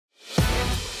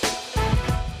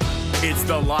It's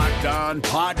the Locked On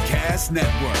Podcast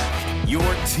Network, your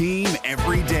team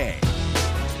every day.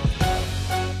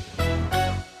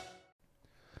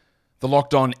 The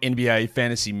Locked On NBA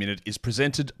Fantasy Minute is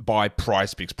presented by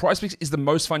PrizePicks. PrizePicks is the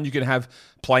most fun you can have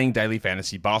playing daily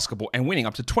fantasy basketball and winning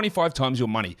up to 25 times your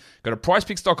money. Go to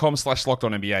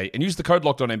prizepicks.com/LockedOnNBA and use the code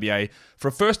LockedOnNBA for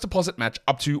a first deposit match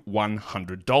up to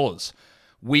 $100.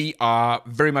 We are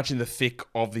very much in the thick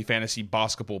of the fantasy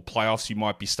basketball playoffs. You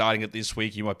might be starting it this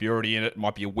week. You might be already in it. It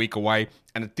might be a week away.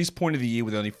 And at this point of the year,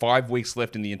 with only 5 weeks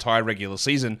left in the entire regular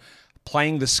season,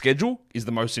 playing the schedule is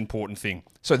the most important thing.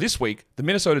 So this week, the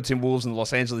Minnesota Timberwolves and the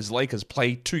Los Angeles Lakers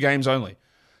play 2 games only.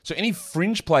 So any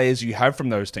fringe players you have from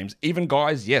those teams, even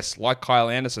guys, yes, like Kyle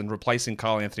Anderson replacing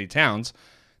Karl Anthony Towns,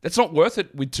 that's not worth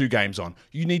it with 2 games on.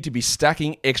 You need to be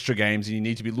stacking extra games, and you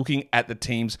need to be looking at the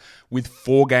teams with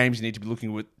 4 games. You need to be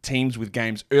looking at teams with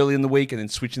games early in the week and then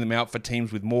switching them out for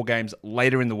teams with more games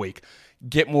later in the week.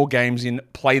 Get more games in,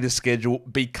 play the schedule,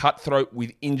 be cutthroat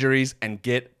with injuries, and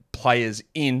get players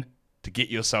in to get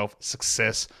yourself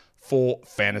success for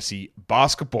fantasy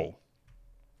basketball.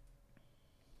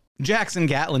 Jackson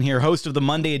Gatlin here, host of the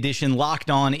Monday edition Locked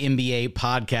On NBA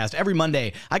podcast. Every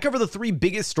Monday, I cover the 3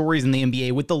 biggest stories in the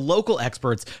NBA with the local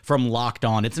experts from Locked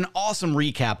On. It's an awesome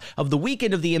recap of the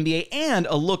weekend of the NBA and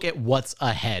a look at what's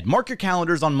ahead. Mark your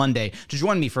calendars on Monday to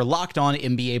join me for Locked On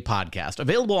NBA podcast,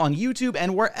 available on YouTube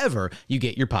and wherever you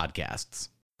get your podcasts.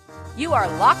 You are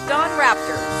Locked On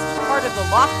Raptors, part of the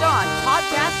Locked On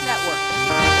Podcast Network.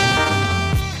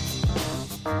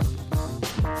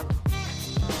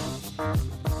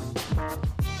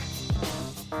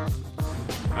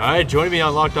 All right, joining me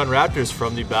on Locked On Raptors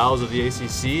from the bowels of the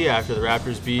ACC after the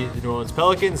Raptors beat the New Orleans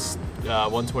Pelicans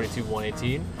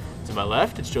 122-118. To my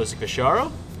left, it's Josie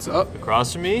Casciaro. What's up?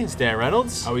 Across from me, it's Dan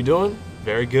Reynolds. How we doing?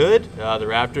 Very good. The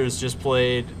Raptors just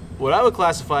played what I would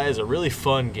classify as a really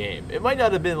fun game. It might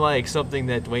not have been like something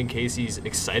that Dwayne Casey's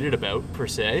excited about, per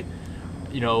se.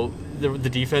 You know, the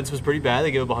defense was pretty bad.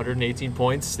 They gave up 118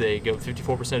 points. They gave up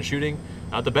 54% shooting.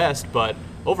 Not the best, but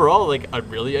overall, like, a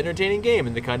really entertaining game,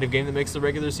 and the kind of game that makes the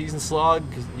regular season slog,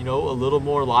 you know, a little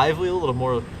more lively, a little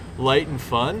more light and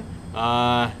fun.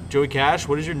 Joey Cash,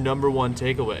 what is your number one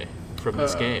takeaway from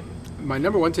this game? My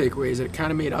number one takeaway is that it kind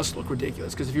of made us look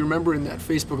ridiculous, because if you remember in that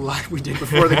Facebook Live we did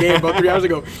before the game about 3 hours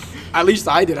ago, at least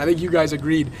I did. I think you guys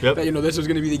agreed that, you know, this was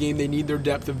going to be the game they need their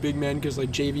depth of big men, because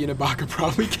like JV and Ibaka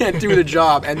probably can't do the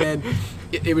job. And then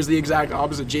it was the exact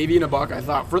opposite. JV and Ibaka, I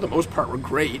thought, for the most part, were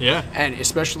great. Yeah. And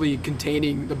especially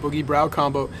containing the Boogie Brow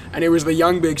combo. And it was the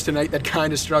young bigs tonight that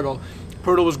kind of struggled.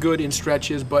 Pirtle was good in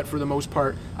stretches, but for the most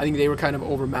part, I think they were kind of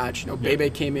overmatched. You know, Bebe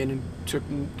came in and took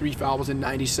 3 fouls in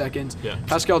 90 seconds. Yeah.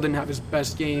 Pascal didn't have his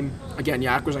best game. Again,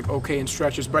 Yak was like okay in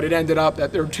stretches, but it ended up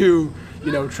that their 2,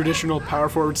 you know, traditional power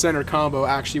forward center combo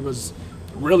actually was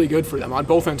really good for them on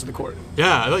both ends of the court.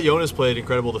 Yeah, I thought Jonas played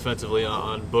incredible defensively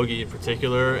on Boogie in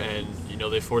particular, and you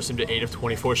know, they forced him to 8 of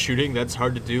 24 shooting. That's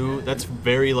hard to do. That's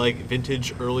very like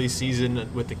vintage early season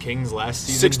with the Kings last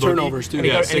season. 6 turnovers too. And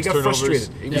he got 6 turnovers.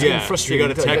 Frustrated. He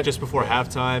got a tech just before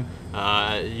halftime.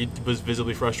 He was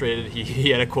visibly frustrated. He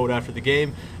had a quote after the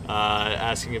game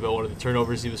asking about one of the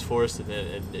turnovers he was forced,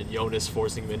 and Jonas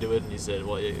forcing him into it, and he said,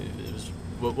 "Well, it was."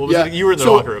 What was it? You were in the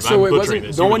locker room. So it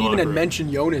wasn't. No one even had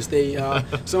mentioned Jonas. They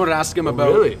someone had asked him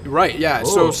about. Really? Right. Yeah.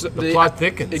 Oh, so the plot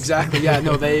thickens. Exactly. Yeah.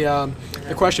 No. They.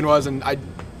 The question was, and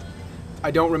I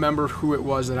don't remember who it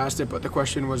was that asked it, but the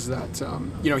question was that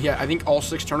you know, I think all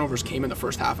 6 turnovers came in the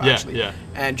first half actually. Yeah.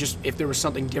 And just if there was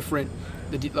something different,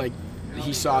 like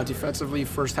he saw defensively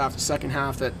first half to second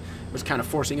half that was kind of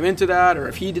forcing him into that, or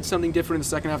if he did something different in the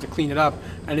second half to clean it up,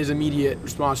 and his immediate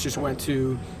response just went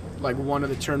to. Like one of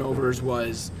the turnovers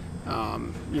was,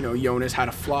 you know, Jonas had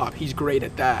a flop. He's great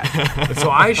at that.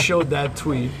 So I showed that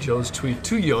tweet, Joe's tweet,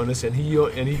 to Jonas, and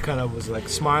he kind of was like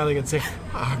smiling and saying,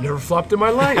 "I've never flopped in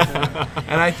my life."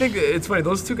 And I think it's funny.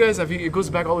 Those 2 guys, I think it goes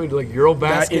back all the way to like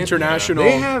Eurobasket. That international.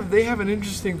 They have an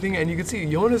interesting thing, and you can see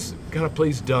Jonas kind of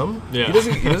plays dumb. Yeah. He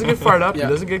doesn't get fired up. Yeah.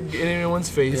 He doesn't get in anyone's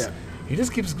face. Yeah. He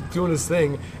just keeps doing his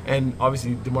thing, and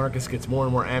obviously DeMarcus gets more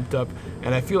and more amped up.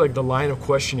 And I feel like the line of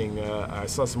questioning, I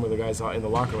saw some of the guys out in the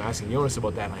locker room asking Jonas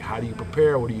about that, like, how do you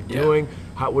prepare? What are you doing?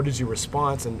 What is your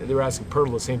response? And they were asking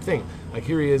Pirtle the same thing. Like,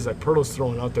 here he is, like, Pirtle's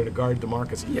throwing out there to guard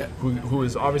DeMarcus, who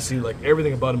is obviously, like,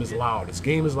 everything about him is loud. His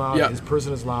game is loud, his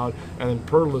person is loud, and then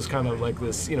Pirtle is kind of like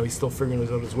this, you know, he's still figuring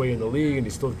out his way in the league, and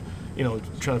he's still, you know,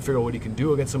 trying to figure out what he can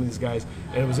do against some of these guys.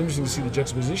 And it was interesting to see the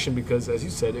juxtaposition because, as you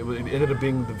said, it ended up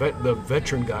being the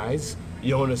veteran guys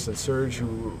Jonas and Serge,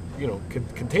 who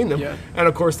could contain them. Yeah. And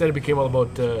of course, then it became all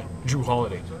about Drew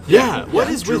Holiday. Yeah, what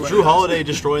is with Drew Holiday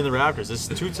destroying the Raptors? This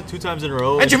is two times in a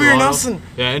row. And Jameer Nelson.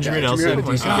 Yeah, and Jameer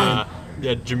Nelson.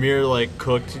 Jameer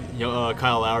cooked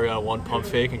Kyle Lowry on one pump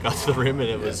fake and got to the rim, and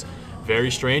it was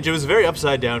very strange. It was a very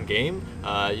upside down game.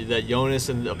 That Jonas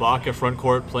and Ibaka front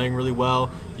court playing really well.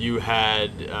 You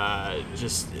had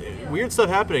just weird stuff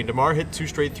happening. DeMar hit 2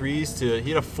 straight threes.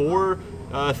 He had 4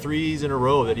 threes in a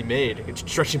row that he made,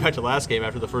 stretching back to last game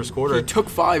after the first quarter. He took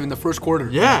 5 in the first quarter.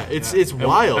 Yeah, it's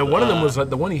wild. And one of them was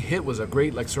the one he hit was a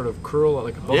great sort of curl,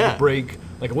 above the break.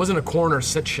 It wasn't a corner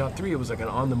set shot 3. It was an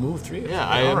on the move 3. Yeah,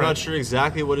 I'm not sure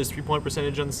exactly what his 3-point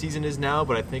percentage on the season is now,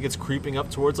 but I think it's creeping up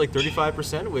towards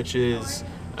 35%, which is.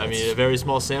 A very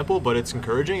small sample, but it's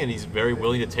encouraging, and he's very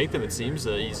willing to take them, it seems.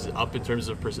 He's up in terms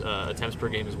of attempts per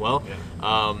game as well.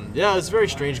 Yeah, it's a very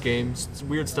strange game.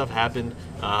 Weird stuff happened.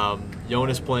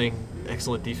 Jonas playing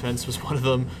excellent defense was one of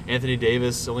them. Anthony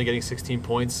Davis only getting 16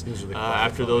 points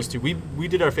after those two. We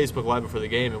did our Facebook Live before the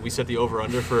game, and we set the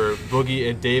over-under for Boogie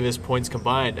and Davis points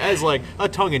combined as a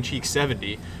tongue-in-cheek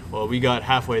 70. Well, we got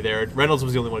halfway there. Reynolds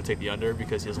was the only one to take the under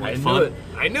because he doesn't like fun.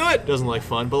 I knew it. Doesn't like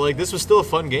fun, but this was still a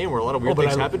fun game where a lot of weird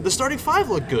things happened. The starting 5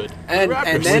 looked good. And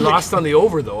then we lost on the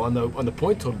over though on the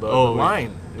point total, the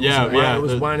line. It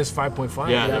was minus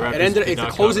 5.5. The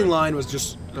closing line was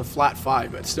just a flat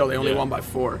 5, but still they only won by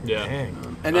 4. Yeah.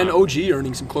 And then OG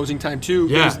earning some closing time too.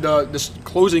 Because the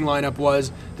closing lineup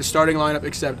was the starting lineup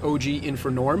except OG in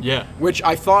for Norm. Yeah. Which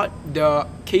I thought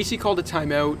Casey called a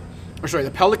timeout.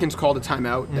 The Pelicans called a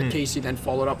timeout that Casey then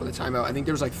followed up with a timeout. I think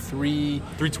there was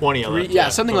 3:20 left. Yeah,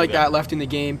 something like that left in the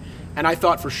game. And I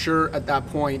thought for sure at that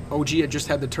point, OG had just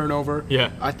had the turnover.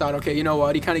 Yeah. I thought, okay, you know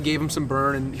what? He kind of gave him some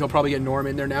burn, and he'll probably get Norm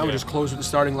in there now and just close with the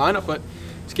starting lineup. But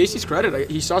it's Casey's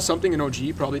credit. He saw something in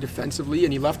OG, probably defensively,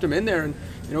 and he left him in there. And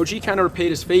OG kind of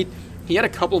repaid his fate. He had a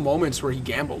couple moments where he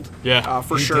gambled. Yeah,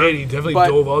 for sure. He definitely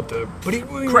dove out there. But he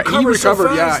recovered so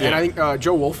fast. Yeah. And I think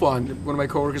Joe Wolfon, one of my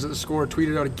coworkers at the Score,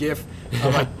 tweeted out a GIF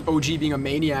of OG being a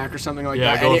maniac or something like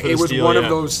that. And it was steal, one of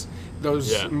those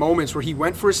moments where he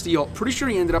went for a steal. Pretty sure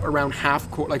he ended up around half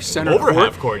court, center over court.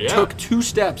 Half court, yeah. Took 2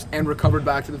 steps and recovered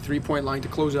back to the 3-point line to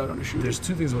close out on a shooter. There's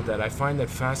 2 things about that. I find that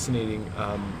fascinating.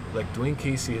 Dwayne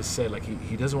Casey has said,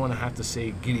 he doesn't want to have to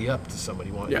say giddy up to somebody.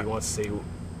 He wants to say,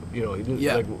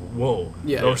 whoa.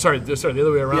 Yeah. Or sorry, the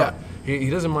other way around. Yeah. He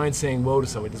doesn't mind saying whoa to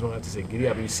somebody. He doesn't want to have to say giddy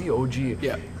up. But you see OG.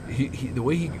 Yeah. The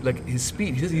way his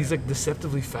speed, he's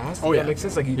deceptively fast. Oh, that makes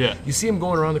sense. You see him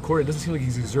going around the court. It doesn't seem like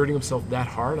he's exerting himself that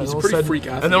hard. He's a pretty freak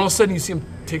athlete. And then all of a sudden you see him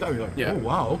take off. You're like, oh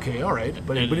wow, okay, all right.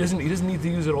 But he doesn't need to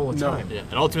use it all the time. Yeah.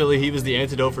 And ultimately he was the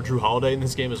antidote for Drew Holiday in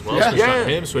this game as well. Switched on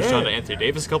him, switched on to Anthony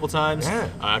Davis a couple times. Yeah.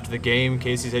 After the game,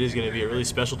 Casey said he's going to be a really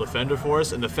special defender for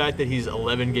us. And the fact that he's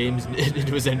 11 games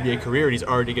into his NBA career and he's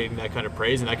already getting that kind of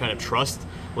praise and that kind of trust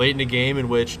late in the game in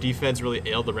which defense really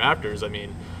ailed the Raptors. I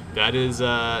mean,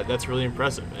 that's really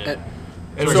impressive.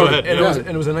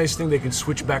 It was a nice thing they could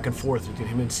switch back and forth between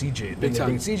him and CJ. Then they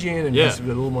bring CJ in and he's a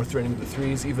little more threatening with the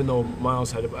threes, even though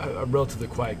Miles had a relatively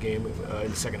quiet game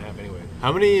in the second half anyway.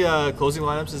 How many closing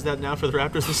lineups is that now for the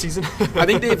Raptors this season? I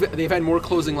think they've had more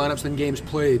closing lineups than games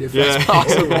played, if that's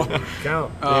possible.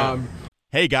 Count.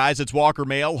 Hey guys, it's Walker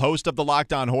Mail, host of the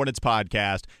Locked On Hornets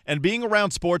podcast, and being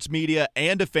around sports media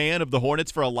and a fan of the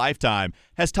Hornets for a lifetime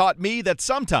has taught me that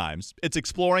sometimes it's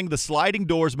exploring the sliding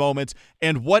doors moments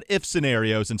and what-if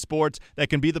scenarios in sports that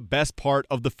can be the best part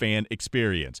of the fan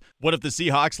experience. What if the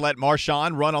Seahawks let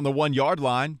Marshawn run on the 1-yard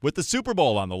line with the Super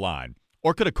Bowl on the line?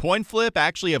 Or could a coin flip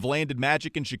actually have landed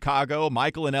Magic in Chicago,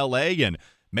 Michael in L.A., and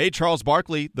made Charles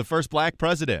Barkley the first black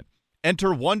president? Enter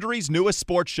Wondery's newest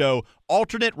sports show,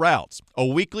 Alternate Routes, a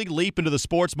weekly leap into the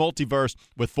sports multiverse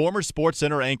with former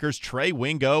SportsCenter anchors Trey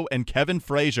Wingo and Kevin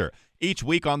Frazier. Each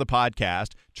week on the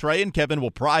podcast, Trey and Kevin will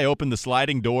pry open the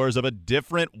sliding doors of a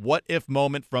different what-if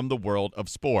moment from the world of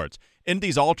sports. In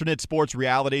these alternate sports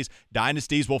realities,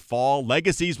 dynasties will fall,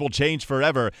 legacies will change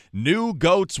forever, new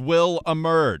GOATs will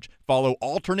emerge. Follow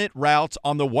Alternate Routes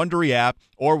on the Wondery app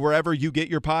or wherever you get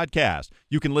your podcast.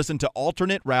 You can listen to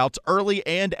Alternate Routes early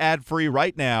and ad-free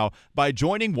right now by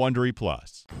joining Wondery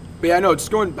Plus. But yeah, no,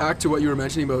 just going back to what you were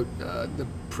mentioning about the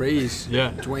praise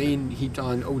Dwayne heaped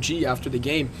on OG after the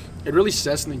game, it really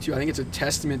says something too. I think it's a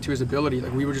testament to his ability.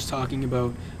 Like we were just talking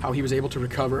about how he was able to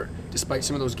recover despite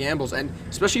some of those gambles, and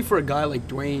especially for a guy like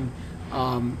Dwayne,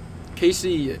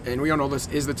 Casey, and we all know this,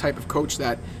 is the type of coach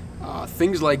that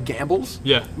things like gambles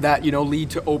that lead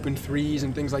to open threes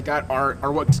and things like that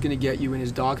are what's going to get you in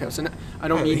his doghouse. And I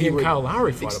don't mean he and Kyle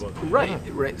Lowry fought about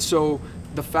that. Right. So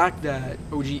the fact that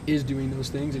OG is doing those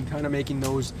things and kind of making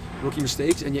those rookie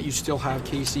mistakes, and yet you still have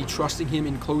KC trusting him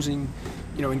in closing,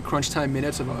 in crunch time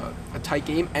minutes of a tight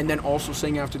game, and then also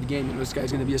saying after the game, this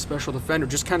guy's going to be a special defender,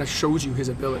 just kind of shows you his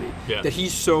ability. Yeah. That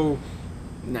he's so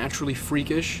naturally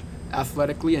freakish,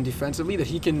 athletically and defensively, that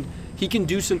he can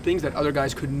do some things that other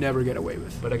guys could never get away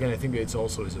with. But again, I think it's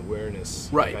also his awareness.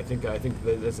 Right. Like, I think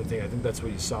that's the thing. I think that's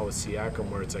what you saw with Siakam,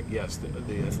 where it's like, yes,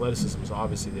 the athleticism is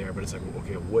obviously there, but it's like,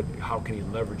 okay, how can he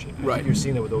leverage it? I think you're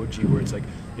seeing it with OG, where it's like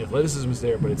the athleticism is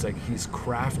there, but it's like he's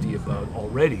crafty about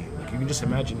already. Like, you can just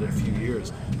imagine in a few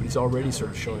years, but he's already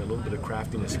sort of showing a little bit of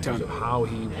craftiness in terms of how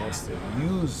he wants to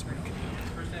use.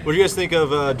 What do you guys think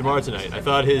of DeMar tonight? I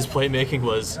thought his playmaking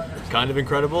was kind of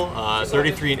incredible.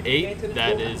 33 and 8.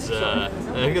 That is, I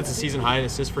think that's a season high in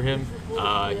assists for him.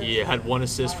 He had 1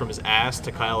 assist from his ass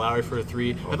to Kyle Lowry for a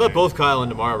 3. I thought both Kyle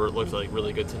and DeMar looked like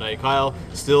really good tonight. Kyle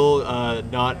still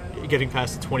not getting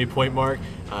past the 20-point mark.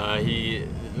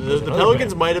 The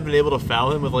Pelicans might have been able to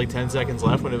foul him with like 10 seconds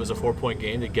left when it was a 4-point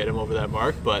game to get him over that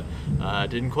mark, but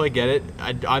didn't quite get it.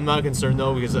 I'm not concerned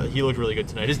though, because he looked really good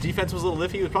tonight. His defense was a little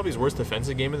iffy. It was probably his worst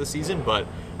defensive game of the season, but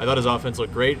I thought his offense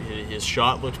looked great. His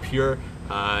shot looked pure.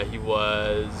 He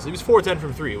was 4-10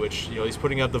 from 3, which he's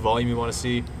putting out the volume you want to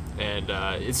see, and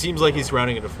it seems like he's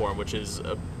rounding into form, which is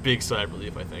a big sigh of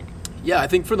relief, I think. Yeah, I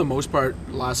think for the most part,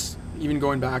 even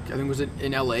going back, I think was it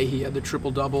in LA, he had the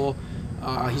triple-double.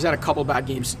 He's had a couple bad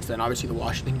games since then. Obviously, the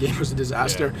Washington game was a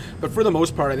disaster. Yeah. But for the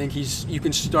most part, I think you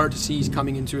can start to see he's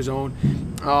coming into his own.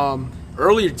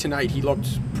 Earlier tonight, he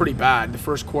looked pretty bad. The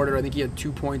first quarter, I think he had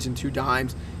 2 points and 2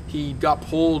 dimes. He got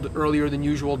pulled earlier than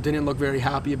usual, didn't look very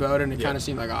happy about it, and it kind of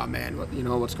seemed like, oh, man,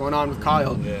 what's going on with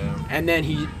Kyle? Yeah. And then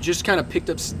he just kind of picked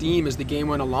up steam as the game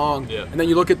went along. Yeah. And then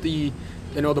you look at the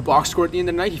box score at the end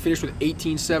of the night. He finished with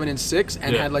 18, 7, and 6,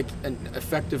 and had like an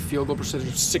effective field goal percentage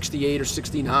of 68 or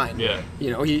 69. Yeah.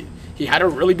 He had a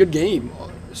really good game.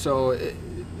 So,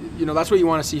 that's what you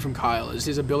want to see from Kyle, is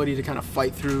his ability to kind of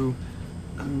fight through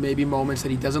maybe moments that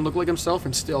he doesn't look like himself,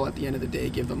 and still at the end of the day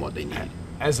give them what they need.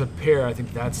 As a pair, I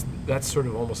think that's sort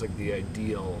of almost like the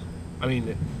ideal. I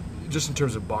mean, just in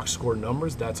terms of box score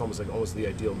numbers, that's almost the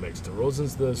ideal mix.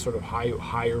 DeRozan's the sort of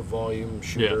higher volume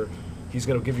shooter. Yeah. He's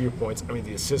going to give you your points. I mean,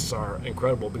 the assists are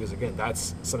incredible because, again,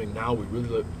 that's something now we really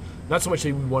look. Not so much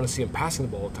that we want to see him passing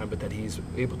the ball all the time, but that he's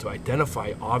able to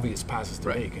identify obvious passes to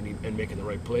make and making the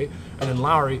right play. And then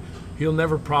Lowry, he's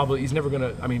never going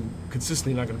to,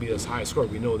 consistently not going to be as high a scorer.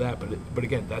 We know that. But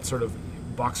again, that sort of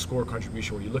box score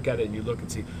contribution where you look at it and you look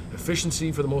and see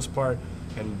efficiency for the most part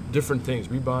and different things,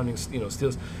 rebounding,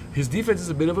 steals. His defense is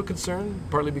a bit of a concern,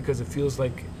 partly because it feels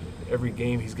like every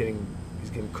game he's getting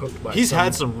cooked by. He's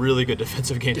had some really good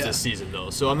defensive games this seson, though,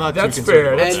 so I'm not too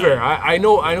concerned. That's fair. I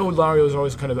know Lowry was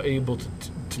always kind of able to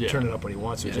turn it up when he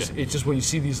wants to. It's just when you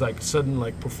see these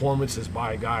sudden performances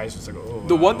by guys, it's like, oh.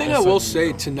 The one thing I will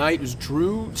say tonight is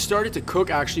Drew started to cook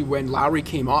actually when Lowry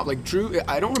came off. Like Drew,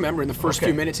 I don't remember in the first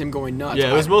few minutes him going nuts.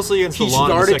 Yeah, it was mostly against DeLon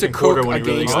in the second quarter when he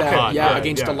really got caught.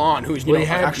 Against DeLon, who's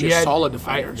actually a solid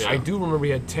defender. I do remember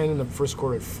he had 10 in the first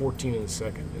quarter and 14 in the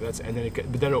second. But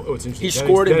then it's interesting. He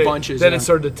scored in bunches. Then it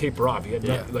started to taper off. He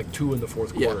had 2 in the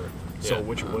fourth quarter. So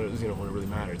which when it really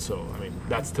mattered. So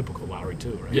that's typical Lowry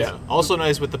too, right? Yeah. Also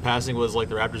nice with the passing was the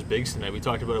Raptors' bigs tonight. We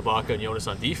talked about Ibaka and Jonas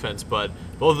on defense, but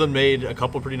both of them made a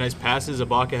couple pretty nice passes.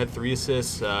 Ibaka had 3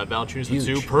 assists, Valanciunas with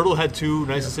 2. Poeltl had 2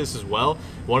 nice assists as well.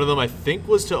 One of them I think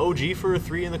was to OG for a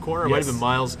 3 in the corner. It might have been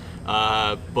Miles.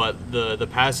 But the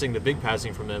passing, the big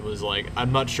passing from him was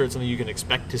I'm not sure it's something you can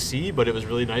expect to see, but it was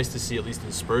really nice to see at least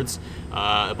in spurts.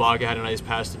 Ibaka had a nice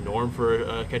pass to Norm for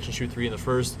a catch and shoot 3 in the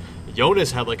first.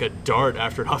 Jonas had a dart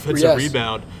after an offensive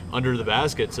rebound under the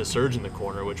basket to Serge in the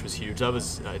corner, which was huge. That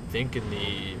was, I think,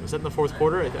 was that in the fourth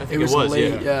quarter? I think it was.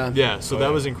 Late, yeah. So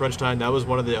that was in crunch time. That was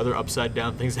one of the other upside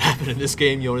down things that happened in this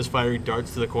game. Jonas firing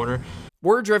darts to the corner.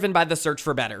 We're driven by the search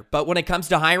for better, but when it comes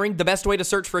to hiring, the best way to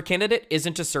search for a candidate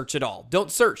isn't to search at all.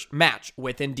 Don't search, match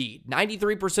with Indeed.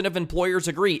 93% of employers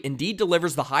agree Indeed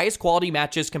delivers the highest quality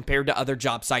matches compared to other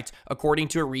job sites, according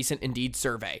to a recent Indeed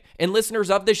survey. And listeners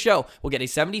of this show will get a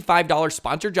 $75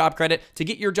 sponsored job credit to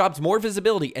get your jobs more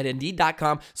visibility at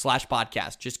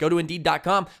Indeed.com/podcast. Just go to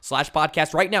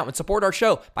Indeed.com/podcast right now and support our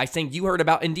show by saying you heard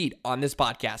about Indeed on this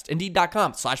podcast.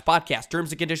 Indeed.com/podcast.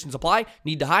 Terms and conditions apply.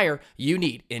 Need to hire? You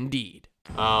need Indeed.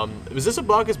 Was this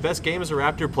Ibaka's best game as a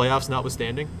Raptor, playoffs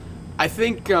notwithstanding? I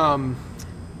think I'm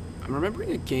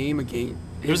remembering a game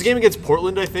There was a game against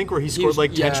Portland, I think, where he scored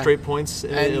 10 straight points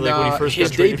and, when he first his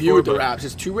got traded debut for, with the Raps,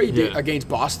 his two-way against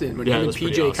Boston when him and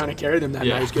PJ kind of carried him that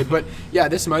night was good. But yeah,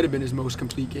 this might have been his most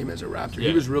complete game as a Raptor.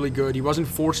 He was really good. He wasn't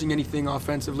forcing anything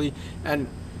offensively, and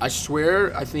I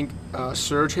swear I think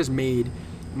Serge has made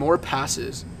more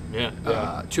passes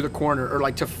to the corner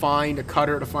or to find a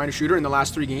cutter, to find a shooter in the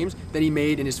last 3 games than he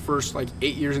made in his first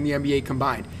 8 years in the NBA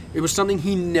combined. It was something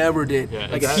he never did.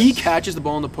 If he catches the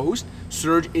ball in the post,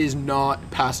 Serge is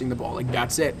not passing the ball.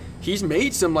 That's it. He's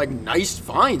made some nice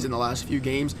finds in the last few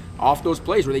games off those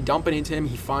plays where they dump it into him.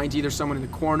 He finds either someone in the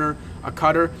corner, a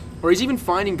cutter, or he's even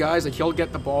finding guys he'll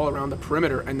get the ball around the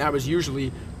perimeter, and that was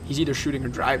usually he's either shooting or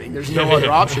driving. There's no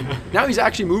other option. Now he's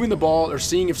actually moving the ball or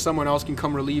seeing if someone else can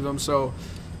come relieve him. So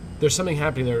there's something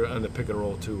happening there on the pick and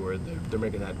roll too, where they're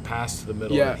making that pass to the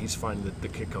middle, and he's finding the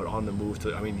kick out on the move.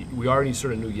 We already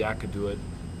sort of knew Yak could do it.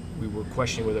 We were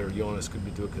questioning whether Jonas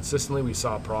could do it consistently. We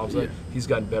saw problems he's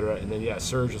gotten better at, and then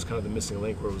Serge was kind of the missing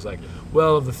link, where it was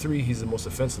of the 3, he's the most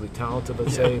offensively talented,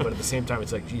 let's say, but at the same time,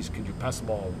 it's geez, could you pass the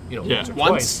ball, once or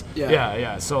twice?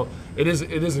 Yeah. So it is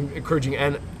encouraging,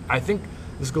 and I think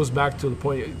this goes back to the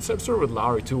point, it's sort of with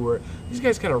Lowry too, where these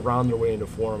guys kind of round their way into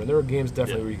form, and there were games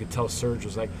definitely where you could tell Serge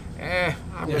was I'm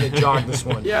going to jog this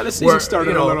one. This season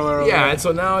started a little early. Yeah, and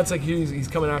so now it's he's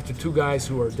coming after 2 guys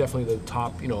who are definitely the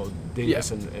top,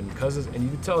 Davis and Cousins, and you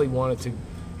could tell he wanted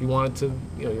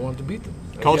to beat them.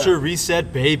 Culture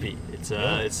reset, baby.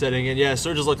 It's setting in. Yeah,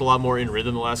 Serge has looked a lot more in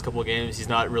rhythm the last couple of games. He's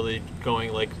not really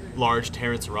going large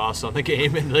Terrence Ross on the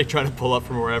game and trying to pull up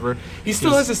from wherever. He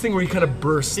still has this thing where he kind of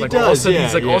bursts. He all does. Of a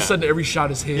sudden, all of a sudden every shot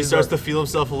is his. He starts to feel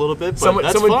himself a little bit, but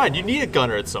that's fine. You need a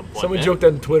gunner at some point. Someone joked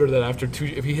on Twitter that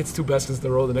if he hits 2 baskets in a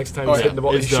row, the next time he's hitting the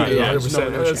ball, he's shooting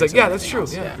 100%. It's that's true.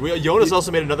 Yeah. Jonas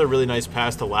also made another really nice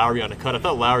pass to Lowry on a cut. I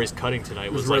thought Lowry's cutting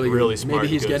tonight was really smart. Maybe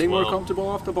he's getting more comfortable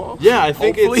off the ball. Yeah, I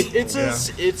think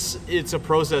it's a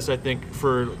process. I think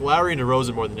for Lowry and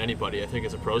DeRozan more than anybody. I think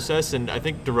it's a process, and I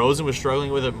think DeRozan was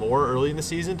struggling with it more early in the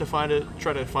season to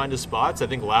try to find his spots. I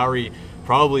think Lowry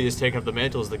probably has taken up the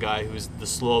mantle as the guy who's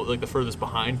the furthest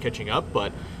behind catching up,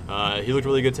 but he looked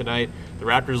really good tonight. The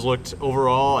Raptors looked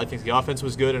overall, I think the offense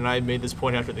was good, and I made this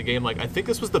point after the game, I think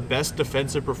this was the best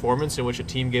defensive performance in which a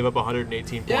team gave up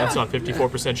 118 points on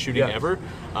 54% shooting ever,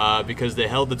 because they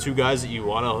held the 2 guys that you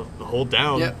want to hold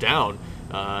down.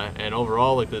 And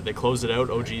overall, they closed it out.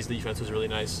 OG's defense was really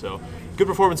nice. So good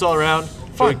performance all around.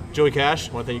 Joey Cash,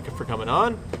 I want to thank you for coming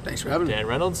on. Thanks for having me. Dan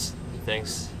Reynolds,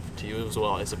 thanks to you as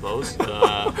well, I suppose.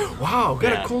 Wow,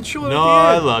 got a cold shoulder. No,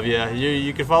 I love you.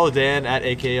 You can follow Dan at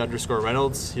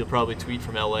AK_Reynolds. He'll probably tweet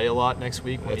from LA a lot next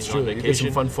week when he's on vacation. Get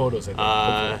some fun photos,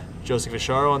 I think. Joseph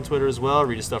Casciaro on Twitter as well.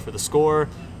 Read his stuff for The Score.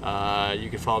 You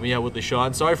can follow me at Woodley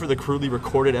Sean. Sorry for the crudely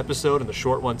recorded episode and the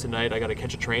short one tonight. I got to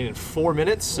catch a train in 4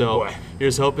 minutes, so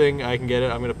here's hoping I can get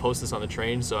it. I'm going to post this on the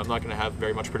train, so I'm not going to have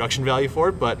very much production value for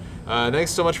it. But thanks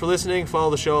so much for listening.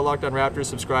 Follow the show at Locked On Raptors.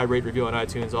 Subscribe, rate, review on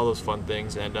iTunes, all those fun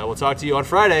things. And we'll talk to you on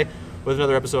Friday with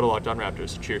another episode of Locked On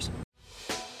Raptors. Cheers.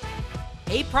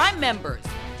 Hey, Prime members,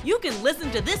 you can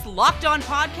listen to this Locked On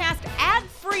podcast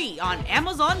ad-free on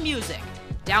Amazon Music.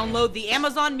 Download the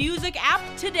Amazon Music app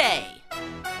today.